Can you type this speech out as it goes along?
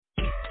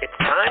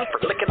time for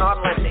Lykken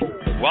On Lending.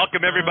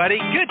 Welcome, everybody.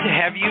 Good to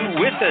have you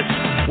with us.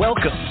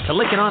 Welcome to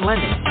Lykken On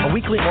Lending, a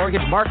weekly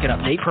mortgage market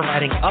update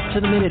providing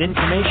up-to-the-minute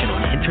information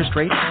on interest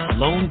rates,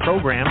 loan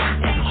programs,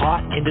 and hot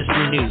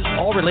industry news,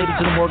 all related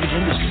to the mortgage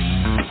industry.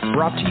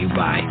 Brought to you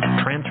by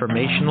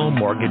Transformational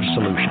Mortgage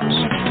Solutions.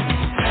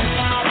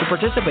 To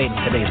participate in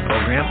today's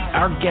program,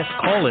 our guest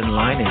call-in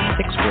line is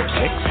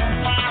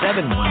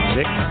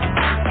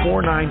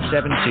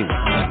 646-716-4972.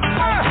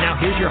 Now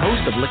here's your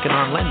host of Lykken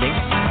On Lending,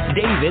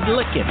 David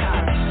Lykken.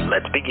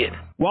 Let's begin.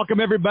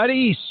 Welcome,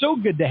 everybody. So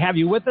good to have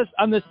you with us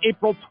on this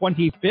April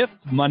 25th,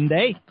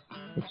 Monday.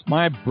 It's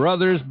my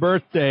brother's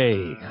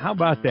birthday. How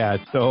about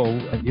that? So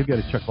you'll get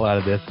a chuckle out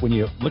of this when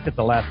you look at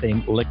the last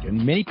name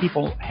Lykken. Many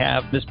people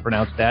have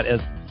mispronounced that as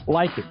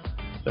Lykken.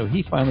 So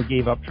he finally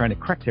gave up trying to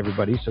correct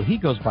everybody. So he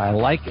goes by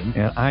Lykken,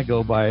 and I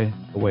go by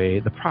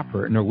the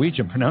proper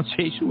Norwegian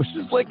pronunciation, which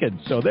is Lykken.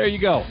 So there you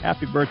go.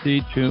 Happy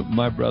birthday to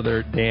my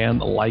brother, Dan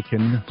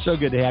Lykken. So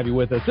good to have you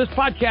with us. This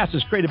podcast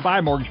is created by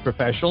mortgage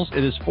professionals.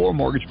 It is for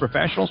mortgage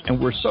professionals, and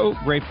we're so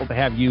grateful to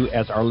have you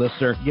as our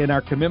listener. Again,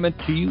 our commitment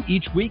to you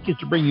each week is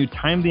to bring you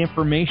timely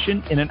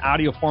information in an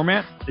audio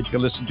format that you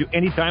can listen to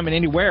anytime and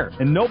anywhere.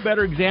 And no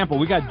better example,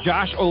 we got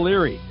Josh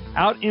O'Leary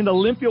out in the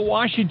Olympia,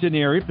 Washington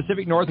area,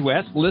 Pacific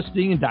Northwest,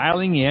 listening and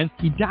dialing in.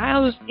 He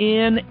dials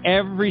in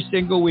every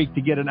single week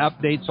to get an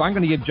update. So I'm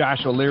going to give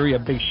Josh O'Leary a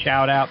big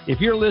shout out.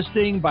 If you're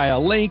listening by a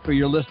link or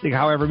you're listening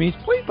however means,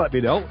 please let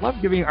me know. Love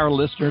giving our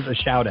listeners a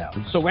shout out.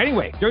 So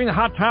anyway, during the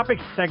Hot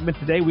Topics segment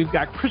today, we've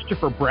got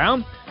Christopher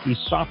Brown, the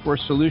software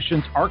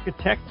solutions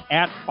architect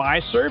at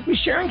Fiserv. He's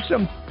sharing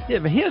some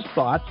of his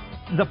thoughts,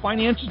 the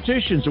financial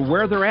institutions and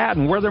where they're at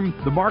and where the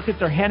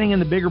markets are heading in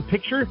the bigger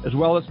picture, as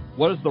well as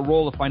what is the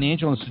role of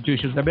financial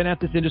institutions. I've been at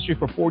this industry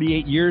for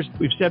 48 years.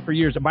 We've said for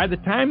years that by the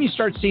time you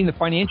start seeing the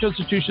financial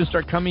institutions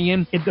start coming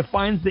in, it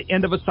defines the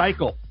end of a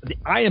cycle. The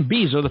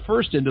IMBs are the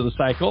first end of the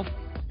cycle.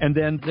 And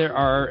then there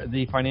are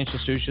the financial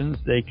institutions.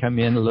 They come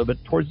in a little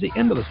bit towards the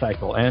end of the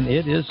cycle. And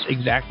it is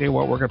exactly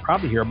what we're going to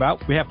probably hear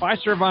about. We have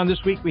Fiserv on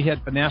this week. We had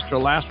Finastra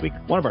last week,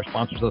 one of our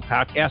sponsors of the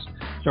podcast.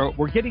 So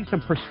we're getting some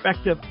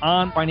perspective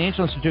on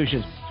financial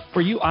institutions.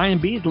 For you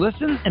IMBs,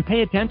 listen and pay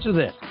attention to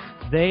this.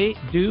 They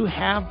do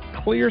have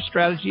clear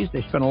strategies.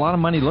 They spend a lot of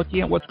money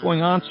looking at what's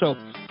going on. So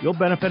you'll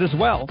benefit as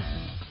well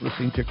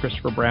listening to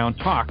Christopher Brown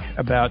talk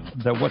about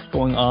what's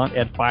going on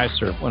at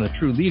Fiserv, one of the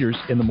true leaders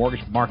in the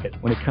mortgage market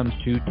when it comes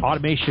to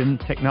automation,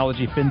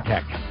 technology,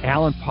 fintech.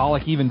 Alan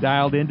Pollock even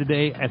dialed in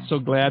today. I'm so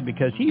glad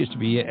because he used to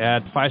be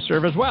at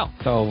Fiserv as well.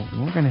 So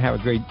we're going to have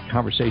a great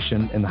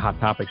conversation in the Hot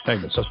Topics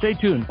segment. So stay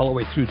tuned all the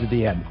way through to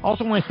the end.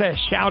 Also want to say a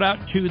shout out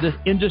to the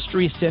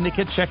Industry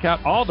Syndicate. Check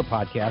out all the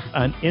podcasts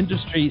on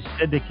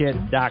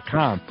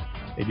industrysyndicate.com.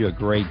 They do a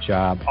great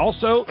job.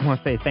 Also, I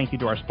want to say thank you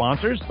to our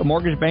sponsors, the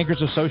Mortgage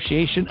Bankers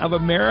Association of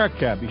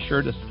America. Be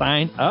sure to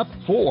sign up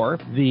for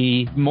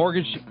the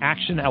Mortgage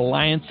Action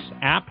Alliance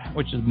app,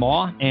 which is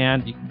MAW,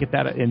 and you can get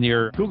that in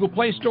your Google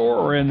Play Store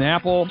or in the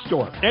Apple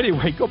Store.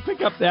 Anyway, go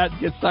pick up that,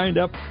 get signed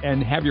up,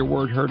 and have your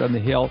word heard on the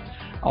Hill.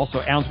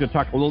 Also, Alan's going to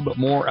talk a little bit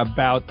more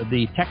about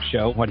the tech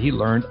show, what he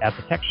learned at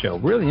the tech show.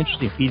 Really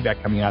interesting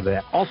feedback coming out of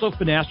that. Also,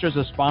 Finastra is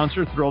a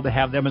sponsor. Thrilled to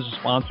have them as a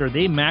sponsor.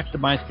 They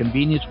maximize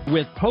convenience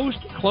with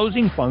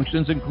post-closing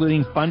functions,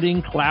 including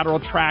funding, collateral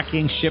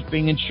tracking,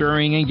 shipping,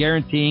 insuring, and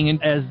guaranteeing, and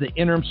as the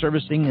interim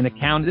servicing and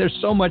accounting. There's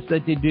so much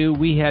that they do.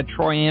 We had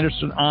Troy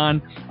Anderson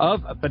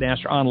of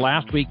Finastra on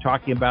last week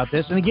talking about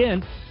this. And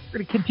again, we're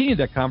going to continue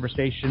that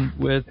conversation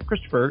with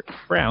Christopher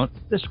Brown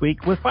this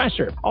week with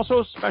Fiserv.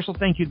 Also, a special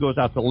thank you goes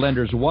out to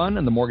Lenders One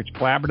and the Mortgage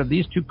Collaborative.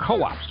 These two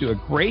co-ops do a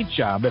great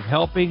job of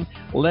helping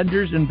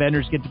lenders and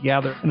vendors get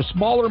together in a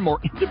smaller, more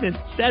intimate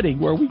setting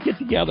where we get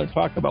together and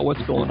talk about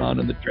what's going on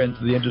in the trends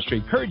of the industry.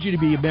 Encourage you to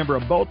be a member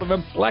of both of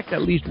them. Select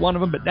at least one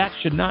of them, but that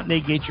should not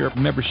negate your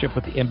membership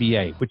with the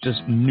MBA, which is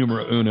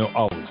numero uno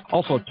always.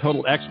 Also,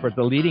 Total Expert,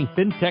 the leading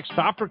fintech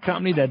software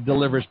company that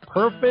delivers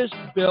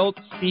purpose-built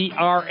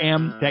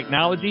CRM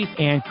technology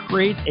and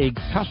create a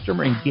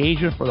customer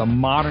engagement for the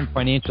modern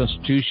financial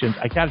institutions.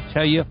 I got to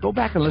tell you, go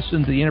back and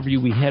listen to the interview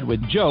we had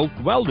with Joe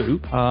Weldu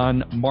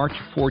on March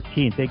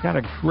 14th. They got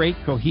a great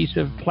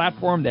cohesive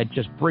platform that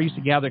just brings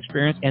together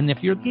experience. And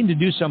if you're looking to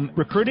do some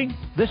recruiting,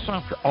 this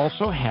software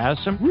also has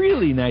some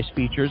really nice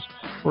features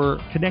for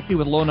connecting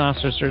with loan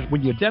officers.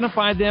 When you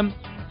identify them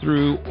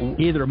through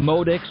either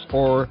Modix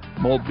or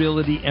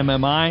Mobility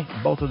MMI.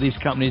 Both of these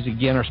companies,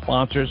 again, are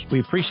sponsors. We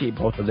appreciate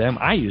both of them.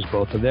 I use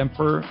both of them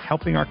for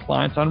helping our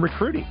clients on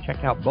recruiting.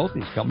 Check out both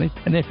these companies.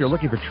 And if you're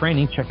looking for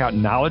training, check out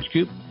Knowledge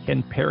Coop.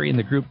 Ken Perry and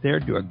the group there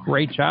do a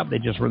great job. They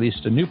just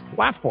released a new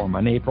platform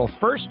on April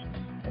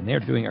 1st, and they're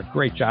doing a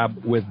great job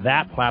with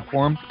that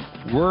platform.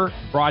 We're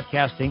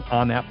broadcasting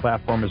on that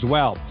platform as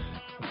well.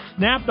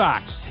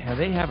 SnapDocs,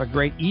 they have a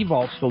great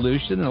eVault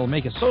solution, and it'll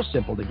make it so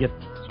simple to get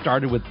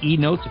started with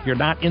eNotes. If you're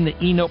not in the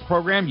eNote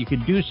program, you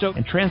can do so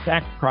and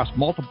transact across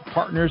multiple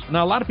partners.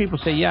 Now, a lot of people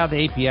say, yeah,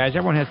 the APIs,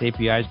 everyone has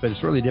APIs, but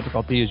it's really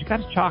difficult to use. You got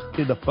to talk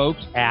to the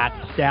folks at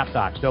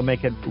StaffDocs. They'll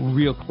make it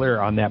real clear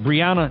on that.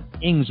 Brianna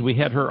Ings, we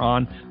had her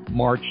on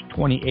March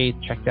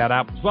 28th. Check that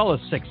out. As well as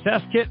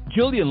Success Kit.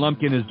 Jillian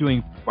Lumpkin is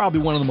doing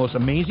probably one of the most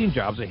amazing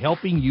jobs of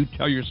helping you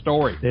tell your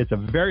story. It's a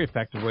very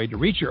effective way to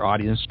reach your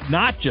audience,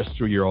 not just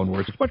through your own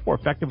words. It's much more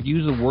effective to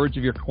use the words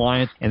of your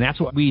clients, and that's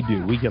what we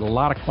do. We get a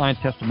lot of client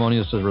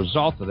testimonials as a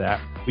result of that.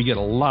 We get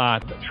a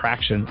lot of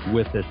traction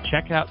with this.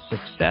 Check out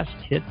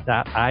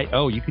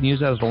successkit.io. You can use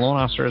that as a loan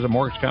officer, as a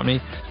mortgage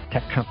company,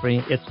 tech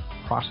company. It's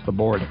across the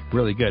board.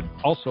 Really good.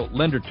 Also,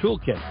 Lender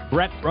Toolkit.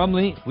 Brett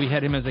Brumley, we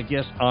had him as a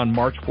guest on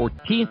March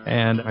 14th,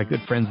 and my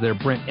good friends there,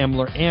 Brent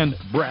Emler and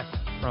Brett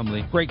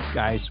Brumley. Great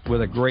guys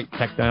with a great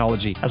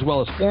technology. As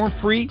well as Form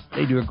Free,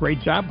 they do a great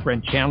job.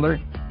 Brent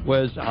Chandler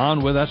was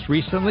on with us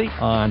recently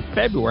on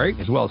February,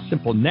 as well as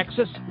Simple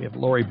Nexus. We have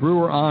Lori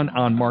Brewer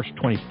on March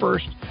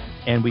 21st.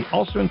 And we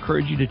also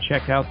encourage you to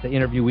check out the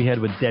interview we had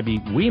with Debbie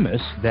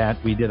Weemus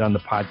that we did on the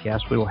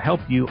podcast. We will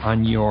help you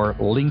on your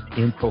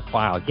LinkedIn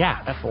profile.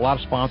 Yeah, that's a lot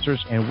of sponsors,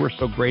 and we're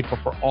so grateful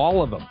for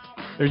all of them.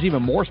 There's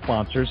even more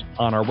sponsors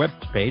on our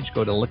webpage.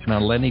 Go to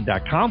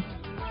LicketOnLending.com.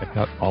 Check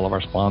out all of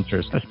our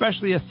sponsors.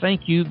 Especially a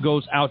thank you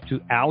goes out to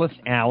Alice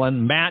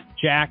Allen, Matt,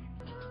 Jack,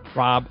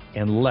 Rob,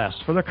 and Les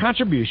for their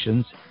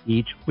contributions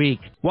each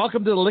week.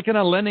 Welcome to the Lykken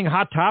on Lending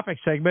Hot Topic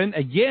segment.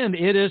 Again,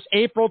 it is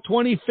April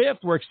 25th.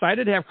 We're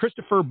excited to have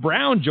Christopher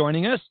Brown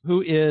joining us,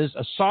 who is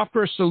a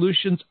software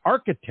solutions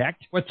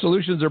architect. What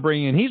solutions they're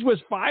bringing in? He's with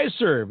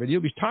Fiserv, and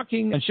he'll be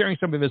talking and sharing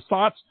some of his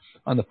thoughts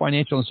on the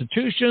financial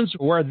institutions,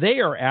 where they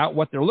are at,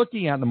 what they're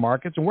looking at in the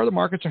markets, and where the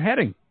markets are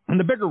heading. And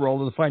the bigger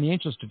role of the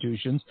financial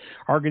institutions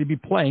are going to be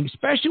playing,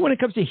 especially when it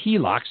comes to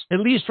HELOCs, at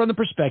least from the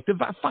perspective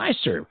of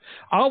Fiserv.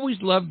 I always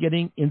love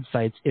getting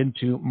insights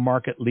into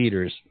market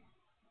leaders.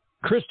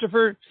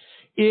 Christopher,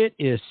 it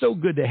is so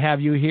good to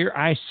have you here.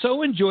 I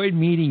so enjoyed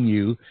meeting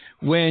you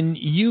when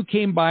you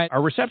came by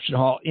our reception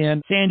hall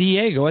in San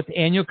Diego at the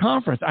annual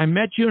conference. I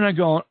met you and I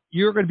go,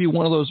 you're going to be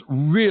one of those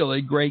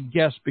really great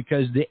guests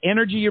because the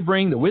energy you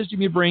bring, the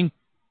wisdom you bring.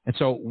 And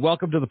so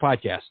welcome to the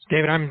podcast.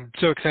 David, I'm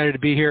so excited to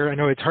be here. I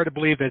know it's hard to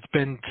believe that it's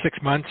been 6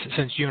 months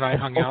since you and I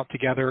hung out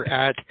together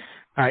at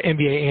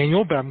MBA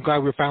Annual, but I'm glad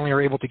we finally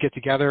are able to get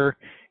together.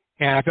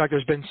 And I feel like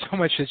there's been so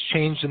much that's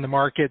changed in the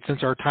market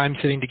since our time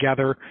sitting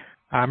together.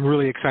 I'm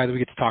really excited we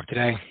get to talk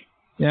today.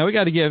 Yeah, we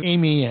got to give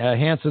Amy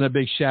Hansen a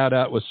big shout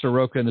out with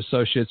Soroka and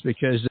Associates,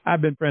 because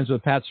I've been friends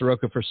with Pat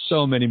Soroka for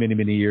so many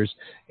years,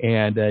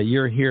 and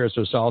you're here as a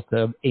result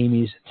of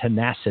Amy's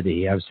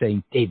tenacity. I was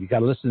saying, Dave, you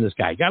got to listen to this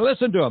guy. You got to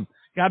listen to him.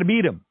 Got to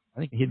meet him. I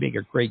think he'd make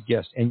a great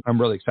guest, and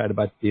I'm really excited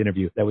about the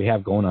interview that we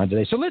have going on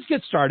today. So let's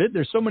get started.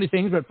 There's so many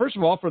things, but first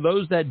of all, for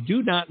those that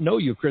do not know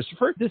you,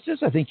 Christopher, this is,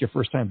 I think, your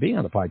first time being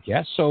on the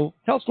podcast. So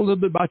tell us a little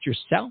bit about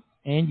yourself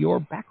and your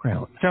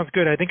background. Sounds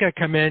good. I think I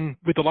come in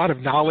with a lot of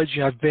knowledge.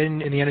 I've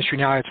been in the industry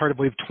now, it's hard to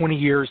believe, 20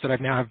 years that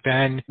I've now have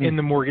been in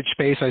the mortgage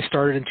space. I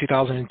started in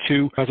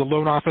 2002 as a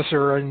loan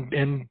officer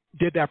and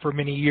did that for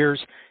many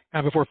years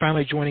before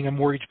finally joining a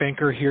mortgage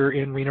banker here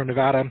in Reno,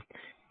 Nevada.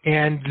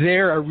 And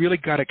there I really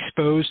got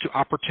exposed to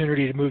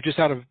opportunity to move just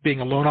out of being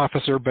a loan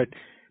officer, but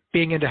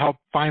being in to help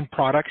find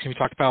products. And we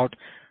talked about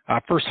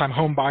first-time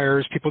home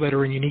buyers, people that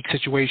are in unique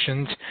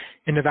situations.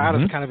 In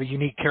Nevada, it's kind of a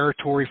unique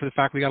territory for the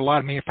fact we got a lot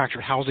of manufactured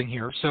housing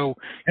here. So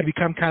I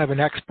become kind of an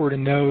expert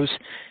in those,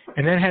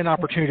 and then had an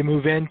opportunity to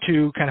move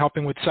into kind of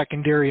helping with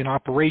secondary and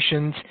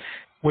operations,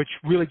 which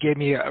really gave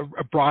me a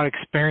broad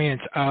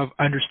experience of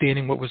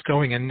understanding what was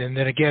going on. And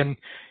then again,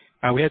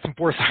 we had some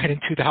foresight in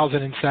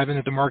 2007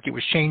 that the market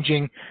was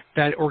changing,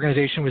 that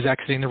organization was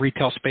exiting the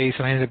retail space,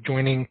 and I ended up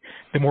joining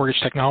the mortgage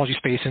technology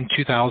space in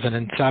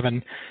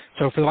 2007.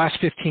 So for the last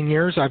 15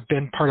 years, I've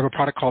been part of a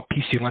product called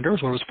PC Lender,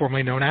 is what it was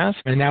formerly known as,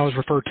 and now is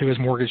referred to as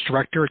Mortgage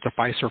Director. It's a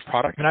Fiserv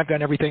product. And I've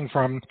done everything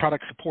from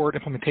product support,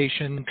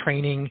 implementation,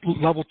 training,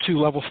 level 2,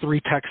 level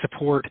 3 tech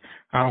support.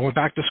 I went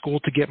back to school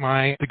to get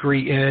my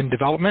degree in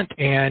development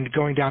and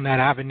going down that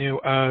avenue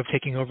of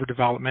taking over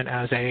development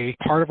as a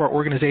part of our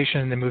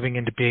organization and then moving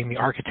into being the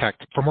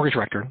architect for Mortgage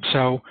Director.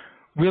 So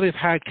really have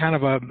had kind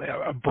of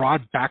a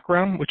broad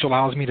background, which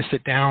allows me to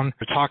sit down,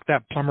 to talk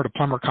that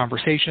plumber-to-plumber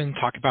conversation,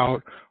 talk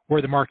about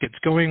where the market's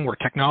going, where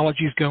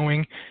technology is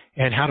going,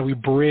 and how do we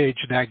bridge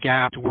that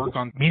gap to work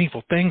on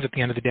meaningful things at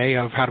the end of the day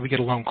of how do we get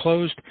a loan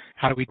closed,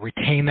 how do we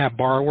retain that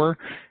borrower,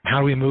 how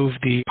do we move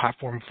the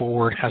platform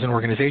forward as an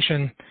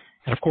organization,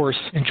 and, of course,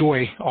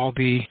 enjoy all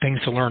the things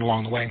to learn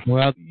along the way.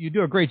 Well, you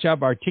do a great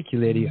job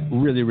articulating it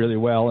really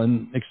well,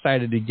 and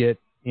excited to get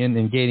in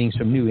and gaining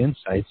some new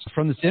insights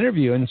from this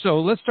interview. And so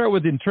let's start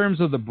with, in terms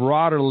of the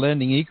broader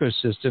lending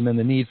ecosystem and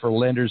the need for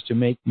lenders to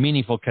make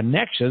meaningful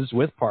connections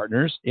with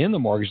partners in the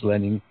mortgage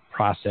lending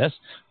process,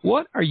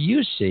 what are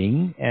you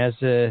seeing as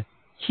a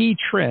key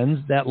trends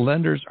that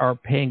lenders are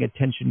paying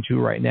attention to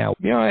right now?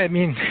 You know, I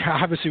mean,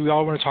 obviously we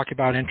all want to talk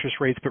about interest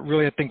rates, but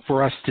really I think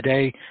for us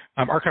today,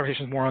 our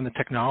conversation is more on the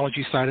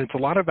technology side. It's a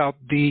lot about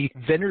the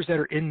vendors that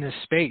are in this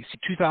space.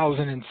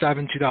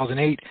 2007,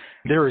 2008,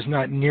 there is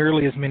not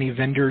nearly as many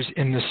vendors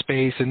in this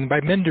space. And by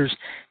vendors,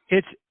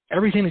 it's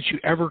everything that you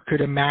ever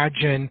could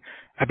imagine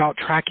about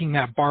tracking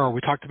that borrower. We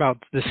talked about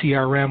the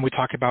CRM, we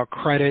talked about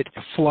credit,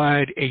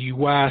 flood,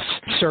 AUS,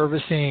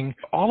 servicing.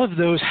 All of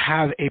those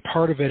have a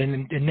part of it.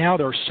 And now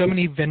there are so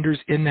many vendors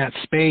in that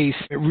space.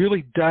 It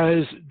really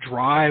does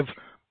drive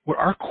what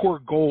our core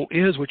goal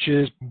is, which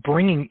is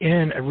bringing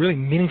in a really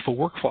meaningful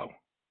workflow.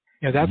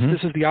 You know,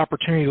 this is the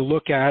opportunity to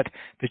look at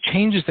the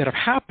changes that have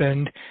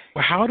happened.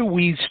 How do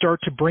we start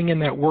to bring in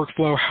that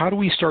workflow? How do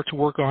we start to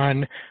work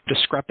on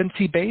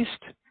discrepancy-based?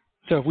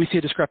 So if we see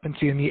a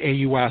discrepancy in the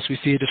AUS, we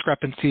see a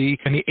discrepancy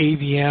in the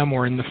AVM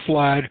or in the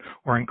flood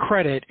or in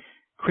credit,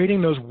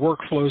 creating those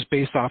workflows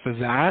based off of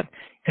that,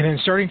 and then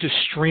starting to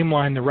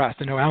streamline the rest.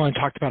 I know Alan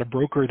talked about a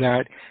broker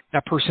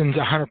that person's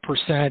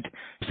 100%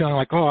 feeling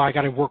like, oh, I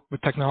got to work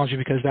with technology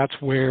because that's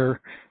where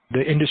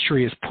the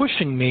industry is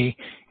pushing me.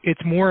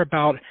 It's more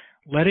about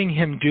letting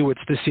him do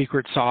what's the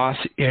secret sauce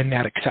in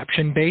that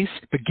exception base,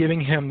 but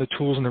giving him the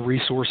tools and the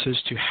resources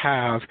to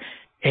have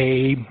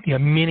a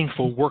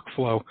meaningful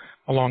workflow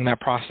along that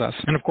process.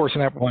 And of course,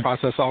 in that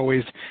process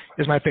always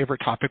is my favorite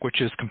topic,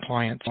 which is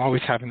compliance.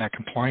 Always having that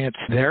compliance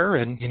there,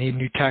 and you need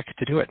new tech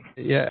to do it.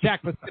 Yeah. Jack,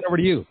 let's get over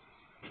to you.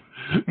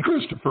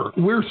 Christopher,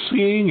 we're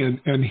seeing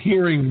and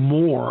hearing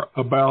more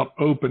about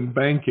open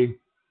banking.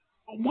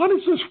 What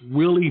does this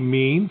really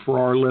mean for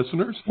our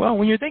listeners? Well,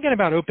 when you're thinking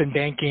about open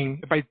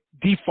banking, by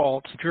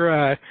default, if you're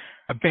a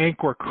bank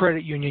or a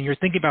credit union, you're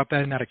thinking about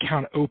that in that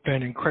account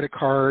open and credit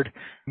card,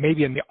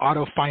 maybe in the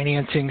auto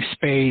financing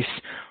space,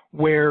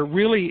 where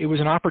really it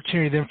was an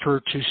opportunity then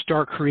to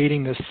start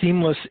creating this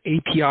seamless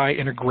API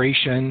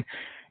integration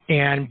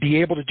and be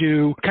able to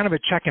do kind of a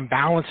check and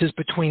balances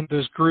between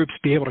those groups,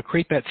 be able to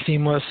create that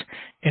seamless.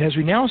 And as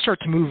we now start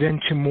to move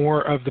into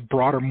more of the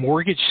broader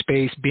mortgage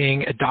space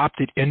being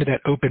adopted into that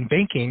open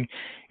banking,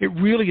 it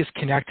really is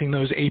connecting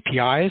those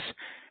APIs,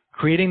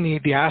 creating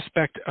the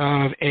aspect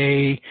of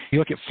you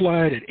look at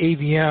flood, at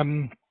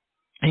AVM,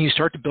 and you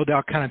start to build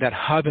out kind of that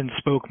hub and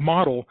spoke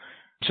model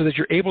so that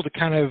you're able to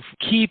kind of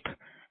keep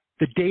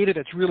the data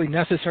that's really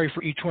necessary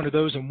for each one of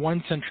those in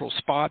one central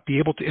spot, be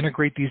able to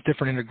integrate these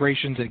different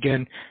integrations.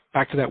 Again,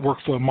 back to that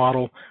workflow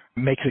model,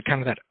 makes it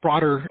kind of that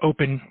broader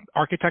open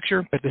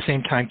architecture, but at the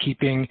same time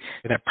keeping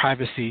that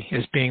privacy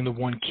as being the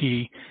one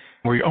key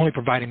where you're only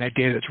providing that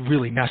data that's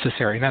really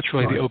necessary. And that's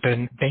really the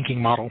open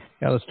banking model.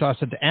 Yeah, let's toss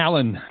it to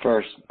Alan.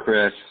 First,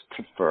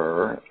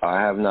 Christopher,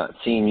 I have not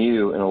seen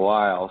you in a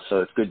while,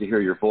 so it's good to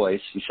hear your voice.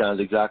 You sound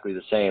exactly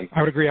the same. I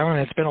would agree, Alan.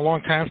 It's been a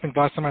long time since the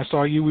last time I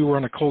saw you. We were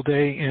on a cold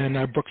day in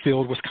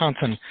Brookfield,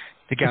 Wisconsin,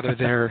 together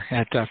there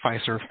at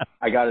Fiserv.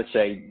 I got to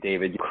say,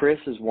 David, Chris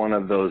is one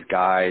of those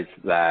guys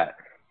that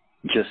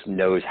just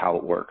knows how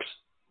it works,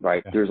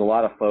 right? Yeah. There's a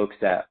lot of folks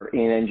that are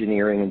in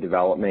engineering and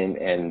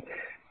development, and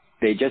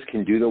they just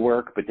can do the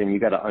work, but then you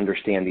got to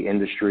understand the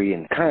industry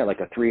and kind of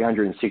like a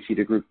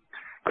 360-degree.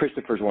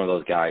 Christopher's one of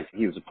those guys.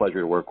 He was a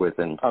pleasure to work with,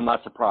 and I'm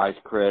not surprised,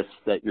 Chris,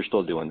 that you're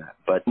still doing that.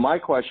 But my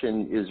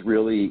question is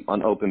really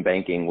on open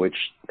banking, which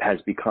has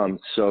become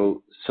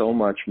so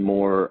much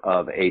more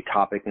of a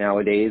topic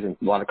nowadays, and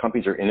a lot of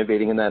companies are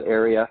innovating in that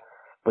area.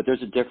 But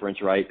there's a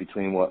difference, right,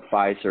 between what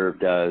Fiserv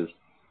does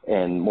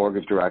and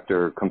Mortgage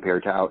Director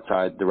compared to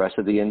outside the rest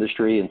of the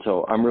industry. And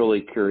so I'm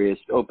really curious.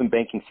 Open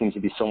banking seems to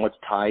be so much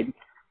tied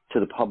to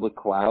the public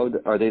cloud.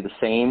 Are they the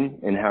same,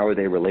 and how are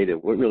they related?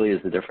 What really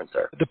is the difference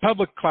there? The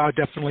public cloud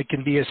definitely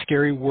can be a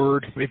scary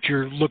word if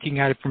you're looking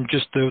at it from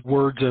just the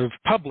words of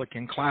public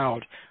and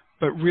cloud.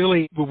 But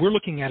really, what we're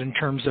looking at in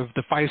terms of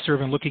the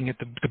Fiserv and looking at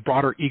the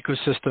broader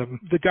ecosystem,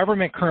 the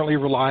government currently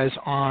relies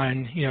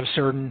on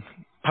certain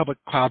public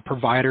cloud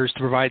providers to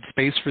provide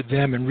space for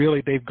them, and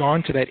really they've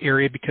gone to that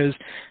area because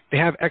they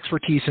have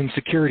expertise in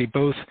security,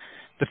 both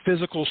the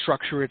physical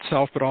structure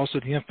itself, but also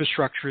the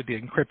infrastructure, the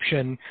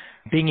encryption,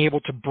 being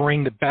able to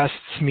bring the best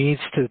SMEs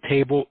to the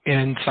table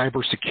in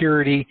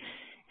cybersecurity,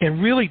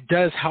 and really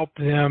does help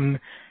them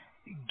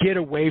get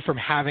away from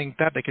having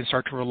that. They can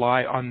start to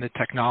rely on the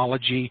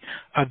technology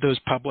of those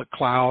public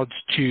clouds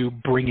to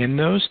bring in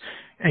those.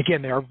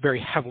 Again, they are very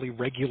heavily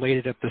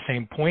regulated at the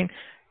same point.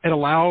 It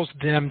allows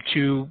them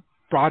to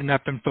broaden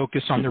up and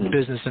focus on their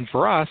business. And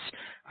for us,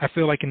 I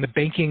feel like in the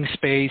banking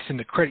space, in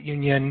the credit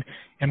union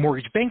and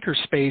mortgage banker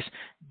space,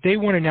 they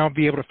want to now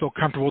be able to feel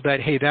comfortable that,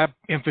 hey, that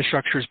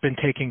infrastructure has been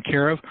taken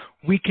care of.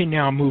 We can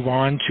now move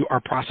on to our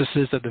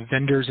processes of the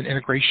vendors and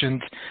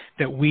integrations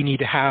that we need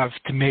to have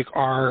to make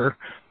our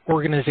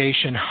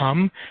organization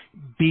hum,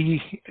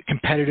 be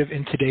competitive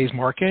in today's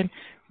market,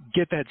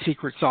 get that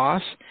secret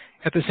sauce,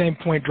 at the same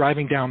point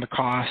driving down the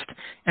cost.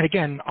 And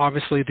again,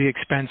 obviously the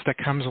expense that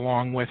comes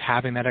along with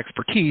having that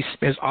expertise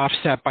is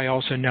offset by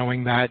also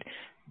knowing that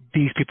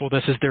these people,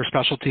 this is their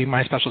specialty.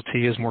 My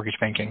specialty is mortgage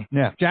banking.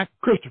 Yeah. Jack?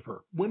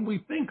 Christopher, when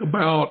we think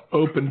about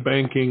open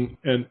banking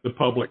and the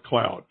public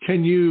cloud,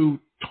 can you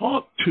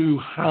talk to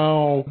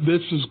how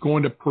this is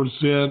going to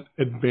present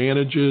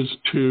advantages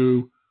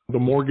to the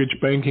mortgage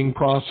banking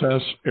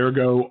process,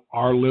 ergo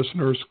our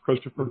listeners,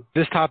 Christopher?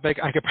 This topic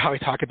I could probably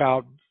talk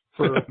about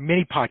for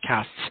many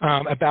podcasts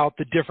about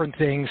the different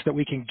things that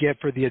we can get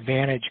for the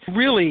advantage.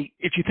 Really,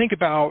 if you think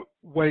about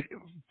what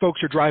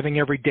folks are driving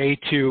every day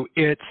to,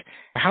 it's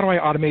how do I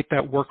automate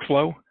that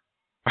workflow?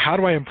 How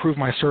do I improve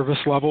my service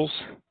levels?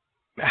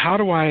 How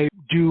do I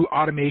do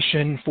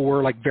automation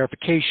for like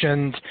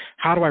verifications?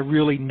 How do I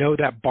really know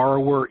that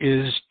borrower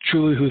is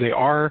truly who they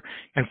are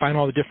and find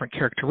all the different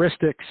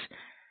characteristics?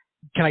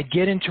 Can I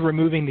get into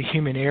removing the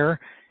human error?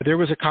 There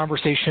was a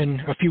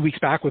conversation a few weeks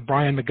back with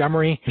Brian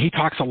Montgomery. He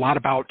talks a lot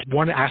about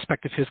one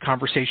aspect of his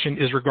conversation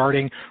is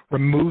regarding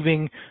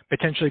removing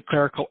potentially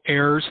clerical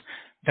errors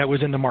that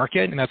was in the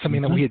market, and that's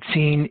something that we had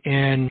seen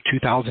in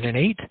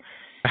 2008.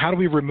 How do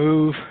we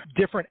remove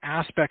different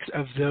aspects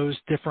of those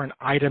different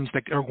items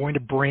that are going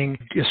to bring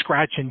a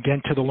scratch and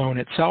dent to the loan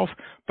itself,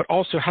 but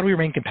also how do we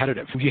remain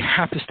competitive? You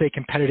have to stay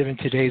competitive in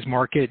today's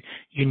market.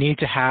 You need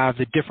to have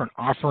the different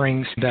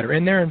offerings that are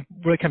in there, and it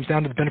really comes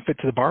down to the benefit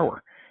to the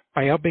borrower.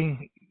 By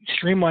helping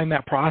streamline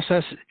that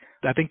process,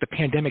 I think the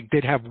pandemic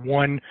did have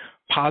one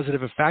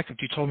positive effect. If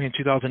you told me in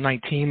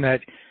 2019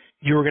 that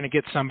you were going to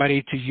get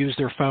somebody to use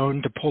their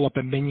phone to pull up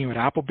a menu at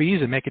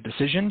Applebee's and make a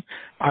decision,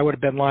 I would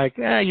have been like,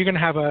 you're going to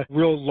have a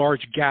real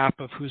large gap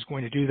of who's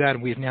going to do that.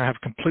 And we now have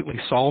completely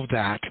solved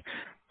that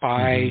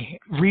by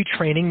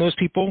retraining those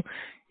people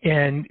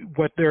and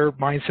what their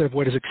mindset of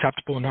what is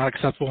acceptable and not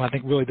acceptable. And I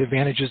think really the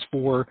advantages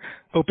for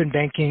open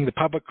banking, the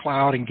public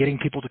cloud, and getting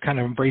people to kind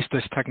of embrace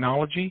this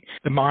technology,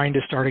 the mind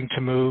is starting to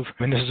move,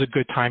 and this is a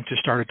good time to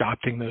start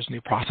adopting those new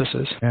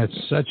processes. That's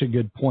such a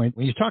good point.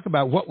 When you talk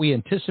about what we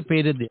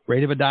anticipated, the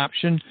rate of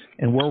adoption,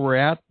 and where we're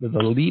at, the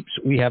leaps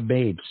we have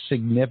made,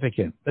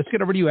 significant. Let's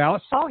get over to you,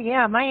 Alice. Oh,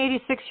 yeah. My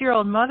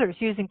 86-year-old mother's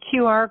using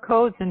QR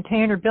codes and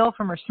paying her bill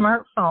from her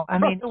smartphone. I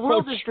mean, the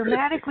world has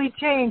dramatically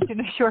changed in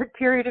a short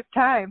period of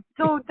time.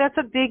 So that's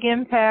a big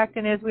impact,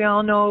 and as we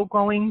all know,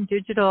 going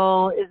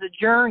digital is a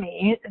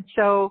journey.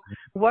 So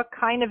what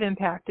kind of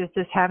impact is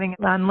this having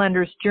on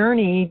lenders'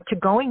 journey to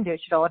going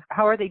digital?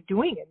 How are they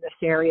doing in this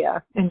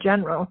area in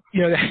general?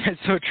 You know, that's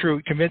so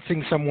true.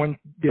 Convincing someone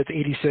that's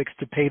 86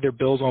 to pay their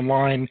bills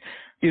online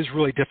is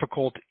really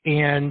difficult.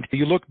 And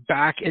you look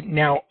back at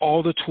now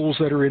all the tools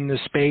that are in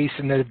this space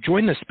and that have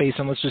joined this space,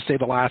 and let's just say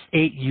the last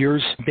 8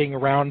 years being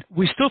around,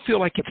 we still feel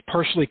like it's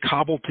partially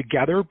cobbled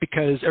together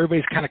because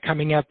everybody's kind of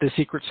coming at the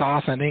secret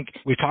sauce. I think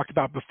we talked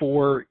about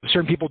before,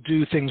 certain people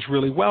do things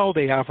really well.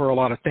 They offer a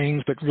lot of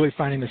things, but really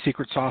finding the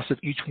secret sauce of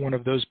each one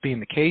of those being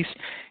the case.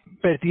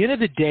 But at the end of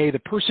the day, the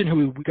person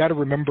who we got to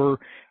remember,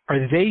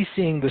 are they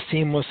seeing the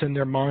seamless in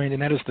their mind,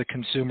 and that is the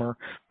consumer?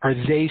 Are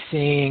they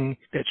seeing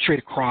that straight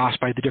across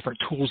by the different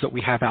tools that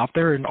we have out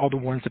there and all the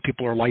ones that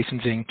people are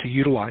licensing to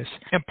utilize?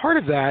 And part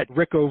of that,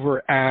 Rick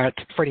over at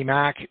Freddie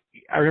Mac,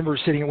 I remember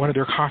sitting at one of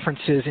their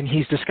conferences, and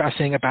he's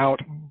discussing about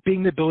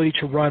being the ability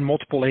to run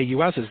multiple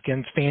AUSs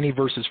against Fannie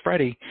versus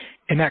Freddie.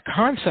 And that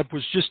concept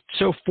was just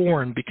so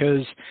foreign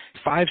because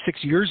 5-6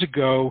 years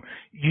ago,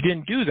 you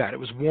didn't do that. It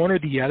was one or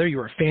the other. You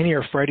were a Fannie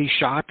or Freddie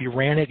shop. You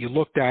ran it. You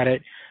looked at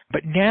it.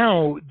 But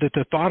now that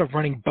the thought of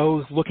running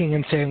both, looking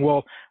and saying,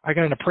 well, I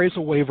got an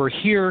appraisal waiver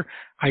here.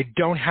 I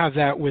don't have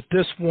that with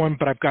this one,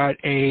 but I've got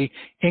a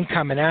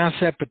income and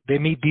asset, but they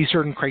meet these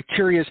certain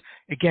criteria.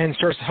 Again,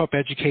 starts to help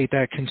educate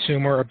that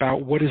consumer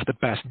about what is the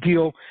best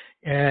deal.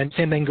 And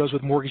same thing goes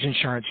with mortgage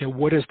insurance. You know,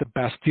 what is the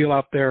best deal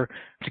out there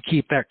to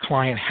keep that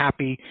client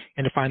happy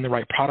and to find the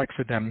right product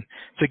for them?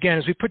 So again,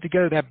 as we put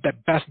together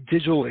that best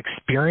digital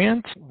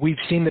experience, we've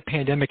seen the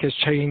pandemic has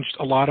changed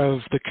a lot of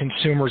the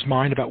consumer's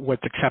mind about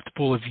what's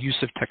acceptable of use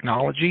of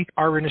technology.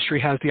 Our industry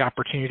has the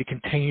opportunity to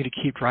continue to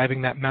keep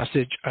driving that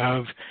message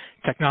of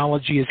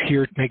technology is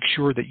here to make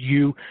sure that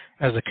you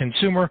as a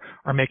consumer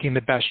are making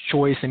the best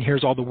choice, and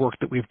here's all the work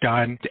that we've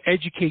done to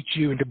educate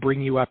you and to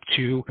bring you up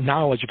to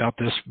knowledge about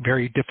this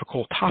very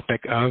difficult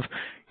topic of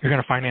you're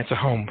going to finance a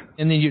home.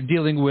 And then you're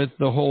dealing with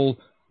the whole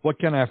what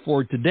can I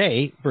afford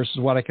today versus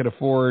what I could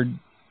afford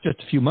just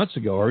a few months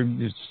ago, or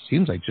it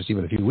seems like just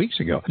even a few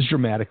weeks ago. It's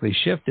dramatically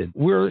shifted.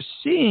 We're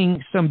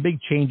seeing some big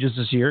changes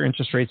this year,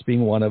 interest rates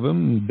being one of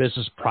them,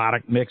 business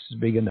product mix is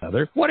being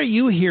another. What are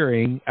you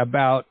hearing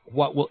about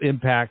what will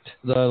impact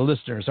the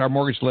listeners, our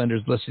mortgage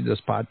lenders listening to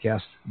this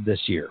podcast this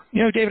year?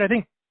 You know, David, I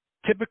think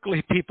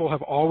typically people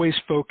have always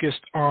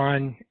focused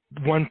on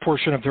one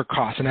portion of their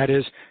costs, and that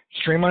is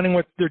streamlining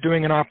what they're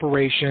doing in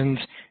operations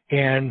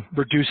and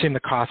reducing the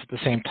cost at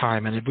the same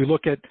time. And if we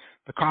look at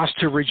the cost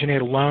to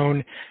originate a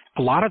loan,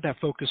 a lot of that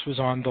focus was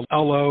on the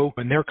LO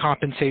and their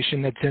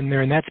compensation that's in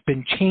there, and that's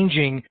been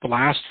changing the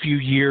last few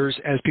years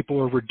as people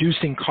are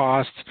reducing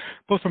costs,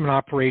 both from an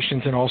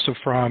operations and also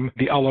from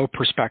the LO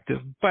perspective.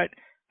 But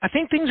I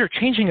think things are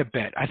changing a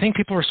bit. I think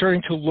people are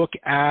starting to look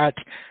at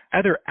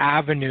other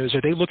avenues.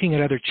 Are they looking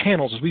at other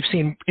channels? As we've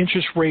seen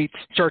interest rates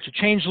start to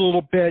change a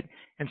little bit.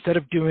 Instead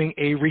of doing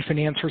a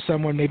refinance for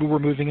someone, maybe we're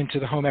moving into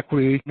the home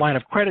equity line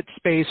of credit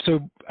space. So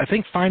I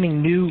think finding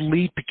new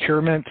lead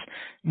procurement,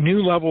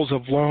 new levels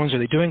of loans. Are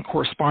they doing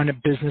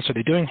correspondent business? Are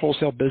they doing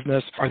wholesale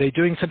business? Are they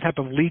doing some type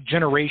of lead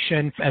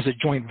generation as a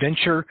joint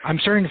venture? I'm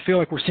starting to feel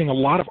like we're seeing a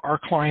lot of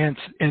our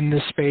clients in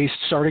this space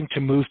starting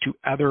to move to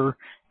other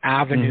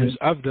avenues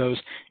of those.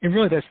 And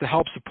really that's to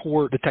help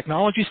support the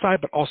technology side,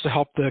 but also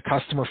help the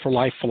customer for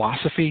life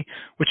philosophy,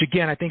 which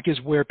again, I think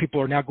is where people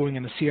are now going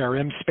in the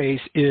CRM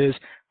space is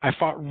I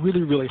fought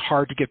really, really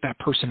hard to get that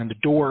person in the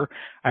door.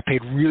 I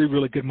paid really,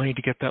 really good money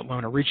to get that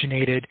loan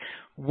originated.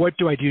 What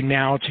do I do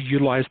now to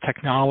utilize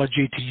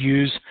technology to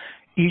use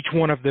each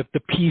one of the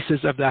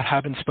pieces of that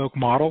hub and spoke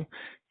model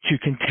to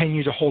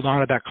continue to hold on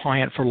to that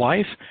client for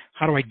life?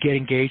 How do I get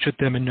engaged with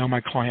them and know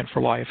my client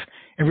for life?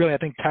 And really, I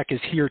think tech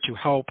is here to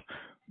help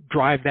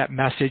drive that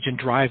message and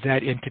drive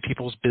that into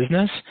people's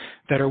business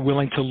that are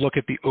willing to look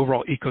at the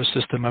overall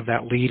ecosystem of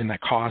that lead and that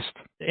cost.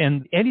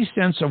 And any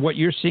sense of what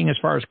you're seeing as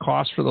far as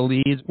cost for the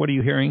leads? What are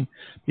you hearing?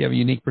 Do you have a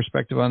unique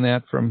perspective on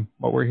that from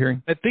what we're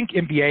hearing? I think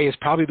MBA is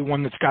probably the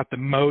one that's got the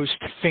most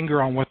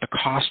finger on what the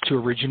cost to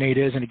originate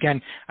is. And again,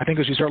 I think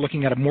as we start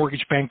looking at a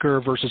mortgage banker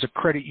versus a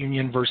credit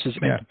union versus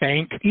a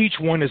bank, each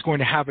one is going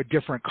to have a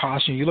different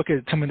cost. And you look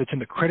at someone that's in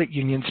the credit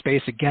union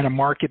space, again, a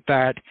market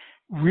that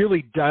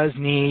really does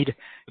need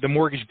the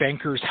mortgage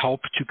bankers' help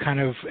to kind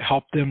of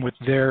help them with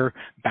their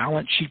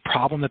balance sheet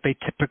problem that they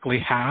typically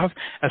have,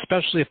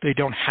 especially if they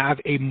don't have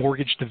a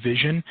mortgage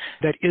division.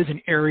 That is an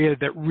area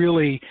that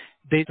really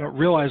they don't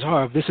realize,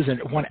 oh, this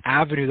isn't one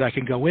avenue that I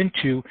can go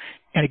into.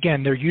 And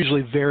again, they're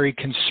usually very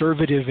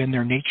conservative in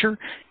their nature.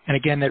 And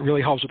again, that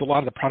really helps with a lot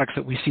of the products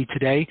that we see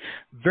today.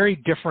 Very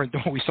different than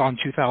what we saw in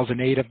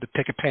 2008 of the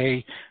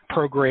pick-a-pay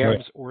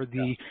programs or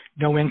the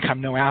no income,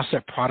 no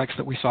asset products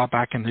that we saw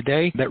back in the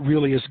day. That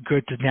really is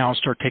good to now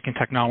start taking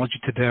technology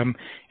to them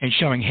and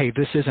showing, hey,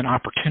 this is an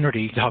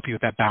opportunity to help you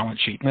with that balance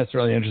sheet. That's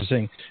really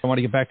interesting. I want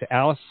to get back to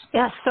Alice.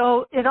 Yeah,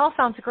 so it all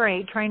sounds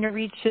great, trying to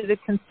reach the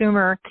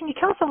consumer. Can you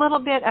tell us a little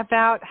bit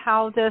about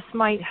how this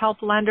might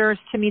help lenders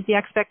to meet the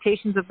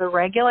expectations of the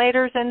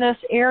regulators in this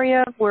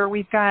area where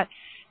we've got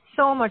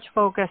so much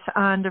focus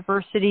on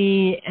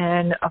diversity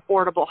and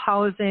affordable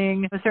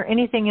housing? Is there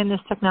anything in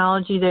this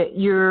technology that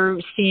you're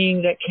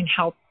seeing that can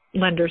help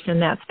lenders in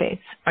that space?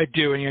 I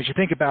do. And as you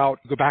think about,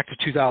 go back to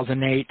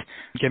 2008,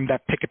 again,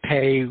 that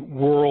pick-a-pay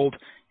world,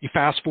 you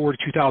fast forward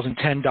to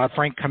 2010,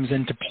 Dodd-Frank comes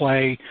into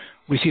play.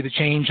 We see the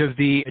change of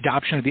the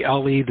adoption of the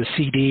LE, the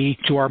CD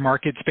to our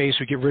market space.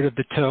 We get rid of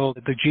the TIL,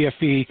 the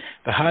GFE,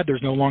 the HUD.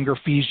 There's no longer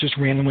fees just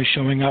randomly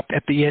showing up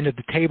at the end of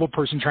the table,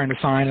 person trying to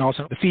sign. And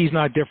also the fee's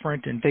not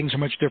different and things are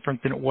much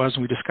different than it was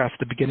when we discussed at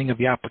the beginning of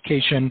the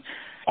application.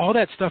 All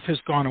that stuff has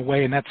gone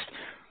away, and that's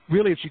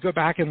really, if you go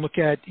back and look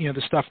at,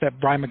 the stuff that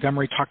Brian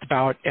Montgomery talked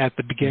about at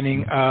the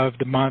beginning of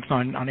the month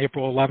on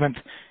April 11th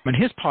on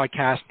his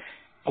podcast,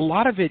 a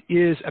lot of it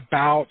is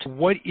about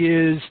what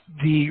is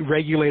the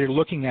regulator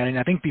looking at. And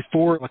I think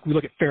before, like we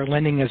look at fair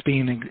lending as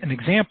being an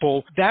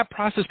example, that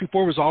process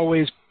before was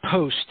always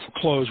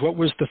post-close. What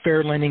was the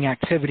fair lending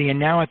activity? And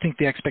now I think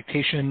the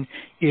expectation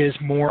is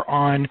more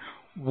on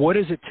what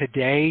is it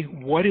today?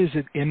 What is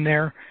it in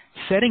there?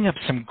 Setting up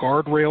some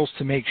guardrails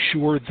to make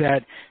sure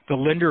that the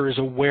lender is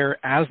aware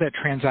as that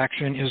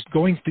transaction is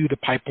going through the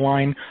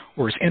pipeline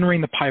or is entering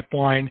the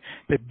pipeline,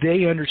 that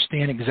they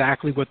understand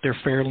exactly what their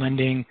fair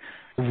lending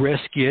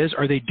risk is.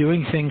 Are they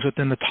doing things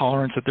within the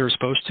tolerance that they're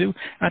supposed to? And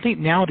I think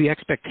now the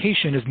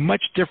expectation is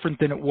much different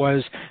than it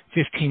was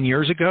 15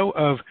 years ago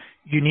of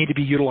you need to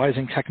be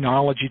utilizing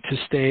technology to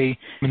stay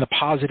in the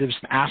positive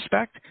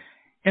aspect.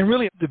 And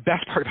really the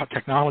best part about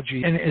technology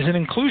is an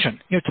inclusion.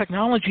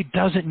 Technology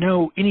doesn't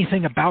know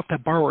anything about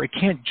that borrower. It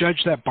can't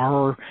judge that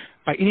borrower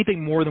by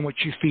anything more than what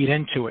you feed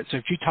into it. So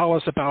if you tell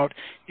us about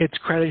its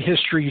credit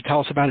history, you tell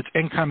us about its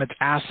income, its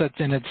assets,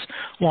 and its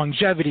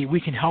longevity,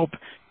 we can help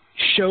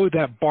show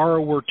that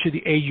borrower to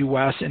the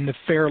AUS in the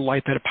fair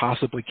light that it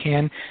possibly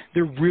can.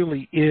 There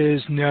really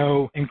is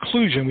no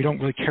inclusion. We don't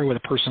really care where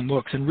the person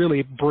looks, and really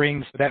it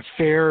brings that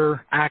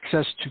fair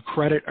access to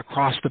credit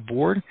across the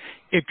board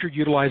if you're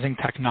utilizing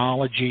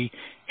technology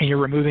and you're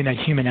removing that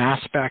human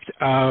aspect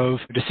of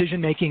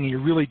decision making, and you're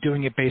really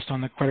doing it based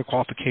on the credit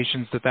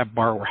qualifications that that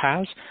borrower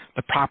has,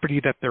 the property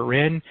that they're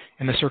in,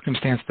 and the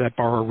circumstance that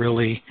borrower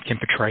really can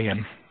portray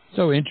in.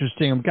 So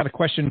interesting. I've got a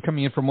question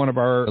coming in from one of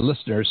our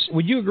listeners.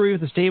 Would you agree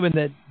with the statement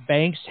that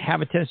banks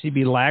have a tendency to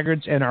be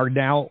laggards and are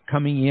now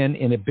coming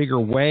in a bigger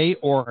way,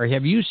 or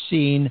have you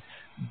seen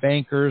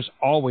bankers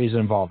always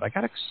involved? I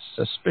got a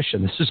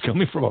suspicion this is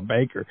coming from a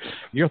banker.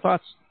 Your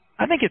thoughts?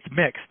 I think it's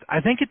mixed.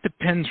 I think it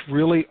depends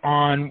really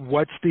on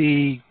what's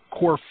the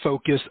core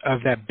focus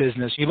of that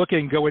business. You look at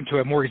and go into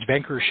a mortgage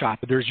banker shop,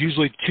 there's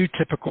usually two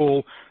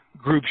typical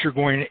groups you're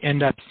going to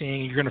end up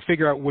seeing. You're going to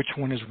figure out which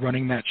one is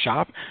running that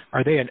shop.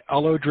 Are they an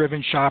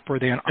LO-driven shop, or are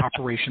they an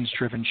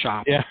operations-driven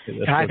shop? Yeah,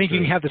 and I think you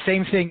can have the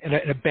same thing in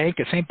a bank,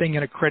 the same thing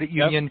in a credit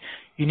union.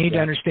 You need to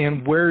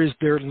understand where is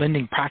their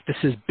lending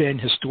practices been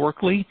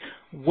historically,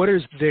 what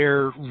is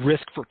their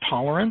risk for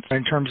tolerance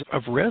in terms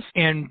of risk,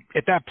 and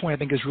at that point I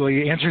think is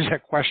really answers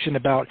that question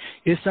about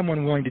is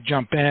someone willing to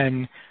jump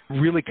in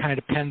really kind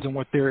of depends on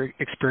what their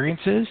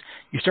experience is.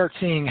 You start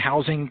seeing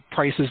housing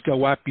prices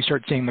go up, you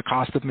start seeing the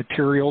cost of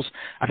materials.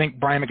 I think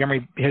Brian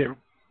Montgomery hit it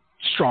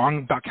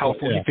strong about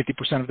California.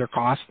 50% of their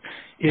cost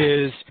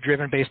is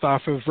driven based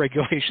off of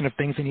regulation of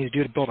things they need to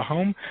do to build a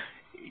home.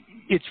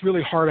 It's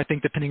really hard, I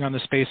think, depending on the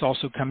space,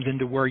 also comes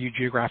into where you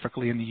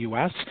geographically in the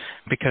U.S.,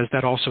 because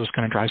that also is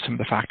going to drive some of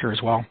the factor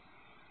as well.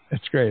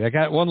 That's great. I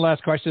got one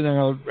last question, and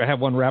I'll have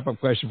one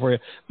wrap-up question for you.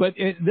 But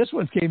this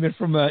one came in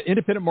from an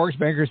independent mortgage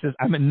banker. It says,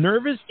 I'm a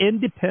nervous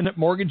independent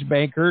mortgage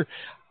banker.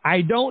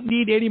 I don't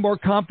need any more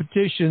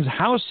competitions.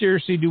 How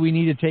seriously do we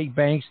need to take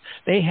banks?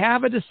 They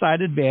have a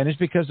decided advantage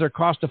because their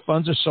cost of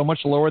funds are so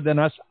much lower than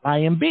us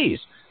IMBs.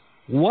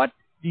 What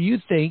do you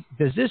think,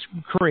 does this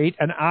create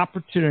an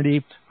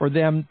opportunity for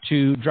them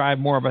to drive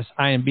more of us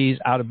IMBs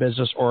out of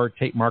business or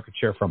take market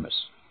share from us?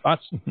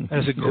 Thoughts?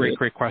 That's a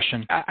great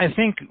question. I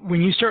think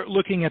when you start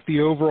looking at the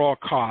overall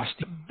cost,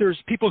 there's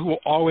people who will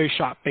always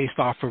shop based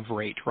off of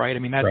rate, right? I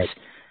mean, that's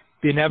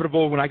the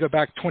inevitable. When I go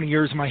back 20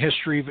 years in my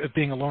history of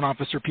being a loan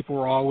officer, people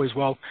were always,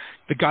 well,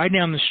 the guy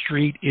down the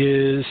street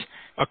is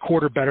a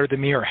quarter better than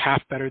me or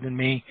half better than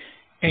me.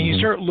 And you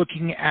start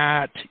looking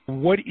at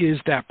what is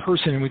that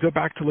person, and we go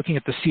back to looking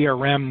at the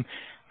CRM.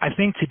 I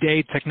think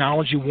today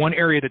technology, one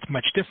area that's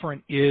much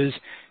different is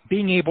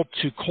being able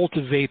to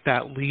cultivate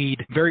that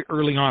lead very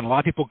early on. A lot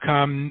of people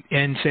come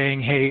in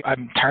saying, hey,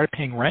 I'm tired of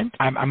paying rent.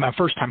 I'm a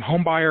first-time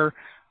home buyer.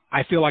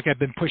 I feel like I've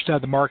been pushed out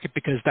of the market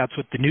because that's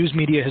what the news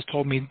media has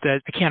told me,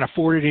 that I can't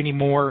afford it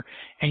anymore.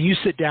 And you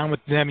sit down with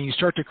them and you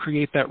start to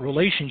create that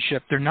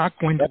relationship. They're not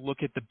going to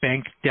look at the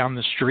bank down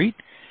the street.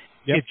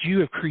 If you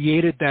have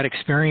created that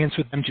experience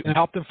with them to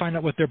help them find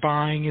out what their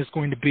buying is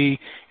going to be,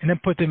 and then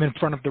put them in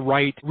front of the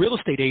right real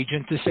estate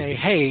agent to say,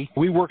 hey,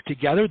 we work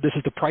together, this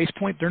is the price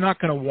point, they're not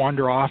going to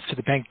wander off to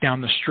the bank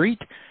down the street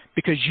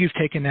because you've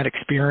taken that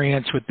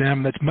experience with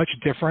them that's much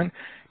different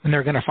than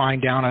they're going to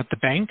find down at the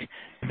bank.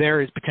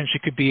 There is potentially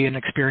could be an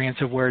experience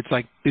of where it's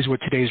like, these are what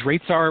today's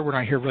rates are, we're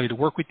not here really to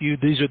work with you,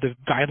 these are the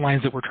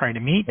guidelines that we're trying to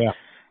meet.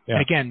 And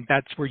again,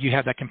 that's where you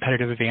have that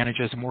competitive advantage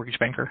as a mortgage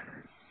banker.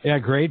 Yeah,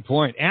 great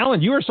point.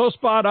 Alan, you are so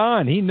spot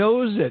on. He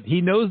knows it.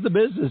 He knows the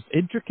business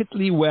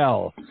intricately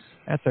well.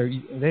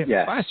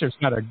 Fiserv's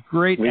got a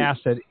great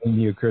asset in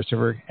you,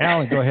 Christopher.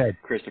 Alan, go ahead.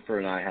 Christopher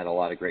and I had a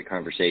lot of great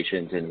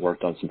conversations and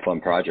worked on some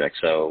fun projects.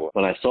 So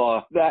when I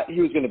saw that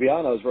he was going to be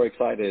on, I was very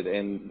excited,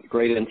 and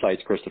great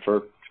insights, Christopher.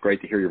 It's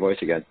great to hear your voice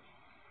again.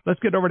 Let's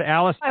get over to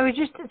Alice. I was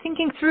just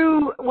thinking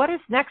through what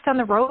is next on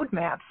the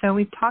roadmap. So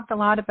we've talked a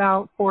lot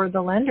about for the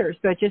lenders,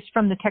 but just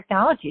from the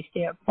technology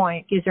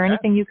standpoint, is there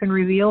anything you can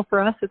reveal for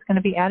us that's going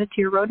to be added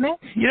to your roadmap?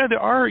 There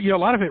are, a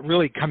lot of it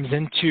really comes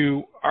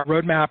into our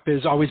roadmap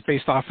is always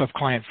based off of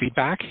client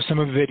feedback. Some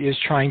of it is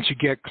trying to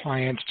get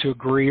clients to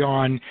agree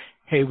on,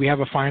 hey, we have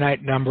a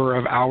finite number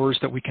of hours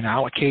that we can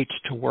allocate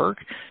to work.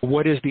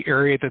 What is the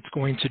area that's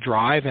going to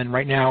drive? And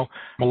right now,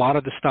 a lot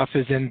of the stuff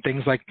is in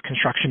things like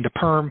construction to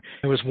perm.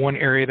 There was one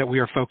area that we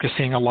are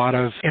focusing a lot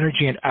of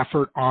energy and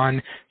effort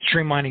on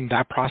streamlining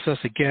that process.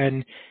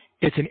 Again,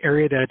 it's an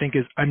area that I think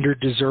is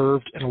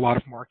underdeserved in a lot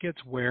of markets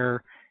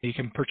where you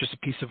can purchase a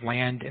piece of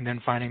land and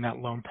then finding that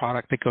loan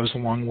product that goes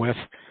along with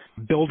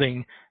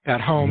building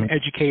that home,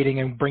 educating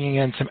and bringing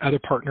in some other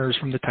partners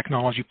from the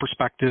technology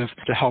perspective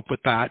to help with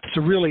that.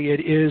 So really it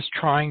is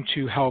trying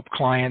to help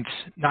clients,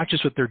 not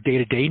just with their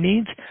day-to-day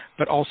needs,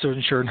 but also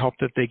ensure and help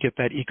that they get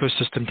that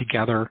ecosystem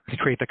together to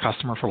create the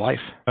customer for life.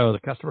 Oh, the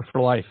customer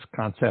for life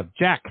concept.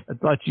 Jack, I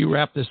thought you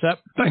wrap this up.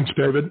 Thanks,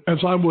 David. As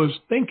I was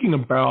thinking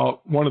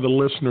about one of the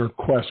listener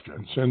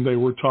questions, and they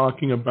were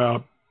talking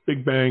about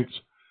big banks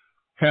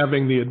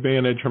having the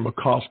advantage from a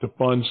cost of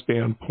funds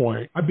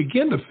standpoint, I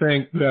begin to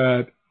think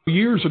that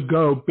years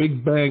ago,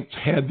 big banks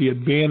had the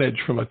advantage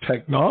from a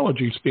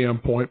technology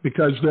standpoint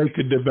because they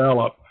could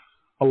develop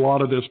a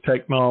lot of this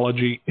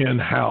technology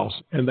in-house,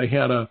 and they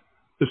had a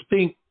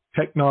distinct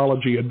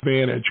technology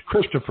advantage.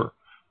 Christopher,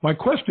 my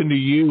question to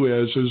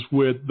you is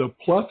with the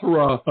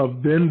plethora of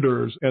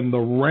vendors and the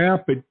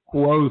rapid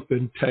growth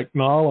in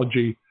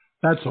technology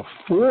that's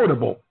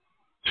affordable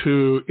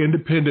to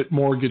independent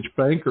mortgage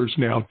bankers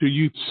now, do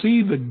you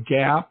see the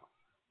gap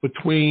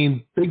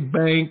between big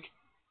bank,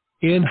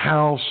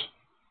 in-house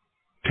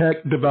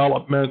tech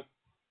development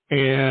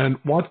and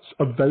what's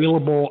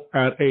available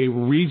at a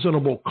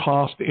reasonable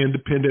cost to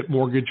independent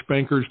mortgage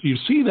bankers? Do you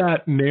see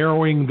that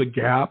narrowing the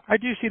gap? I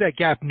do see that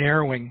gap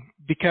narrowing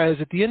because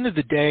at the end of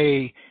the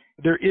day,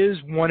 there is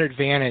one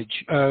advantage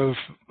of,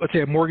 let's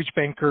say, a mortgage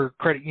banker,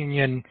 credit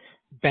union,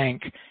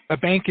 bank. A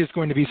bank is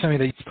going to be something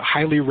that's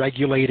highly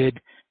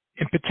regulated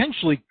and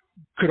potentially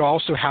could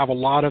also have a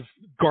lot of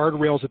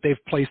guardrails that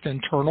they've placed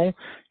internal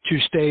to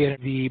stay in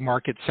the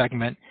market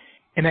segment.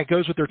 And that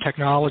goes with their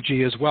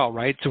technology as well,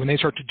 right? So when they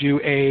start to do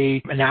a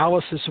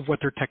analysis of what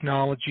their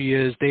technology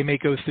is, they may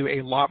go through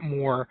a lot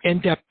more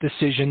in-depth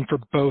decision for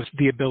both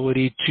the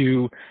ability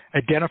to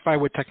identify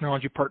what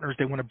technology partners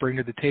they want to bring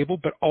to the table,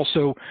 but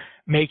also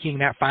making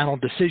that final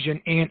decision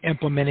and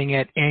implementing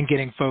it and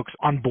getting folks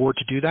on board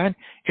to do that.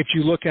 If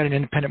you look at an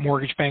independent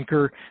mortgage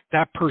banker,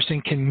 that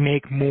person can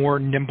make more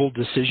nimble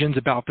decisions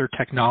about their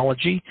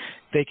technology.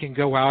 They can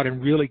go out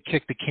and really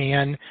kick the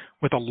can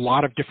with a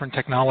lot of different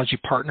technology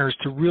partners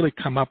to really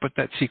come up with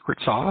that secret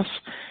sauce.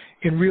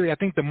 And really, I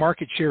think the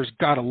market share's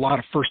got a lot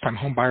of first-time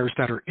home buyers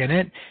that are in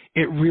it.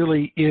 It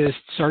really is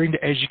starting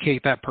to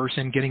educate that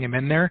person, getting them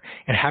in there,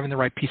 and having the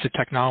right piece of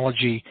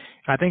technology.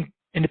 And I think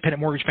independent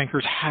mortgage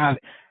bankers have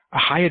a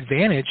high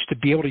advantage to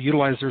be able to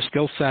utilize their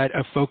skill set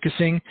of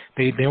focusing.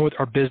 They know what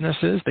our business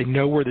is. They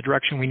know where the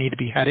direction we need to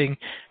be heading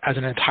as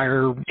an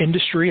entire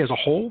industry as a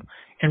whole.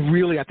 And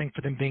really, I think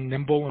for them being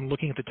nimble and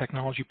looking at the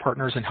technology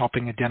partners and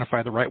helping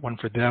identify the right one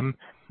for them,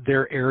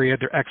 their area,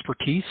 their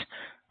expertise,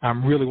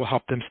 really will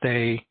help them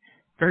stay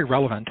very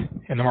relevant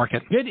in the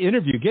market. Good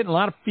interview. Getting a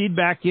lot of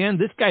feedback in.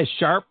 This guy's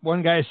sharp.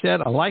 One guy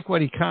said, I like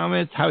what he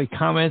comments, how he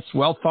comments,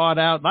 well thought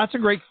out. Lots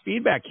of great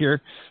feedback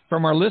here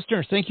from our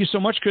listeners. Thank you so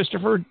much,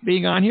 Christopher,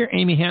 being on here.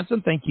 Amy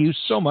Hansen, thank you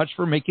so much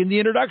for making the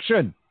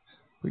introduction.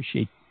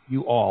 Appreciate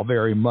you all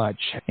very much.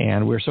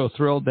 And we're so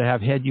thrilled to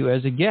have had you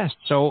as a guest.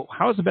 So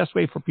how is the best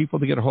way for people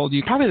to get a hold of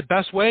you? Probably the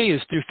best way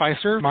is through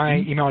Fiserv. My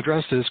email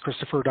address is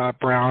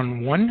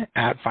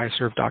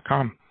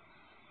christopher.brown1@fiserv.com.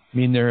 I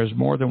mean, there is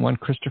more than one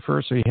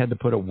Christopher, so you had to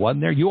put a 1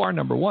 there. You are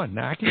number 1.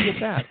 Now, I can get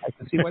that. I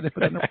can see why they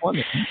put that number 1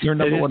 there. You're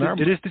number 1.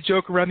 It is the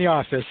joke around the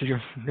office. You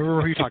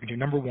remember who you're talking to,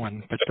 number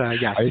 1. But,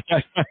 yes,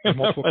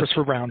 multiple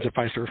Christopher Browns at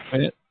Fiserv.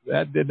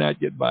 That did not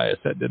get by us.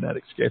 That did not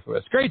escape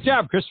us. Great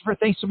job, Christopher.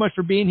 Thanks so much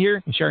for being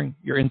here and sharing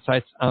your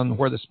insights on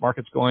where this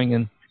market's going,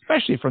 and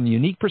especially from the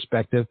unique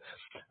perspective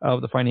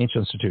of the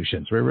financial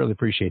institutions. We really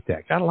appreciate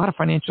that. Got a lot of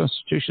financial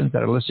institutions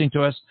that are listening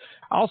to us.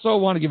 I also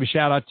want to give a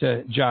shout out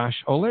to Josh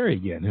O'Leary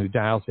again, who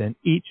dials in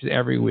each and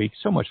every week.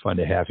 So much fun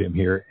to have him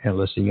here and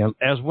listening,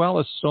 as well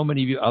as so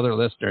many of you other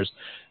listeners.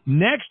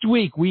 Next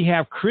week, we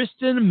have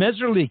Kristen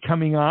Meserly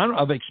coming on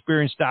of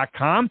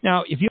Experience.com.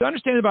 Now, if you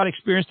understand about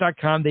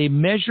Experience.com, they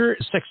measure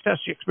success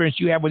experience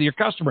you have with your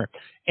customer.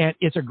 And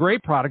it's a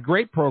great product,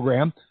 great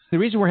program. The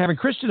reason we're having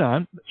Kristen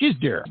on, she's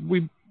dear.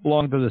 We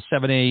belong to the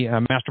 7A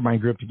mastermind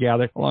group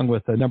together, along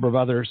with a number of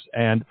others.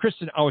 And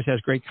Kristen always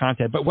has great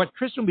content. But what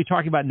Kristen will be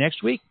talking about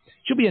next week,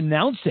 she'll be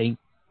announcing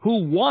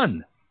who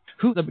won,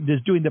 who is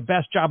doing the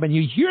best job. And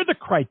you hear the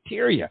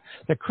criteria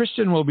that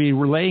Kristen will be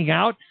laying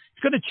out.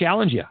 It's going to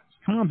challenge you.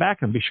 Come on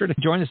back and be sure to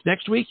join us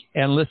next week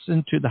and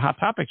listen to the Hot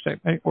Topics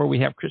segment where we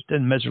have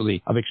Kristen Meserly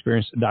of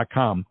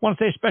Experience.com. I want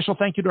to say a special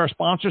thank you to our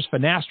sponsors,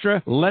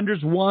 Finastra,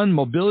 Lenders One,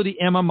 Mobility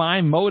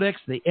MMI, Modex,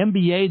 the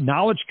MBA,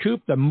 Knowledge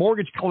Coop, the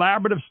Mortgage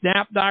Collaborative,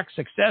 SnapDoc,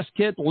 Success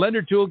Kit,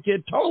 Lender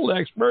Toolkit, Total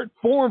Expert,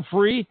 Form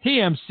Free,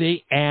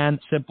 TMC, and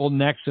Simple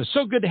Nexus.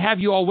 So good to have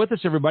you all with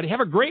us, everybody.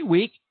 Have a great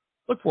week.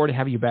 Look forward to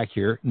having you back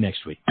here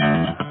next week.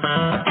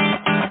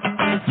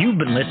 You've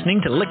been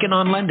listening to Lykken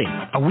on Lending,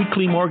 a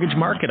weekly mortgage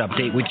market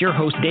update with your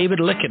host, David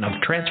Lykken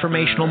of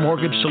Transformational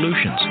Mortgage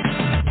Solutions.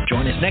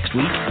 Join us next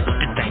week,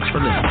 and thanks for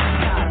listening.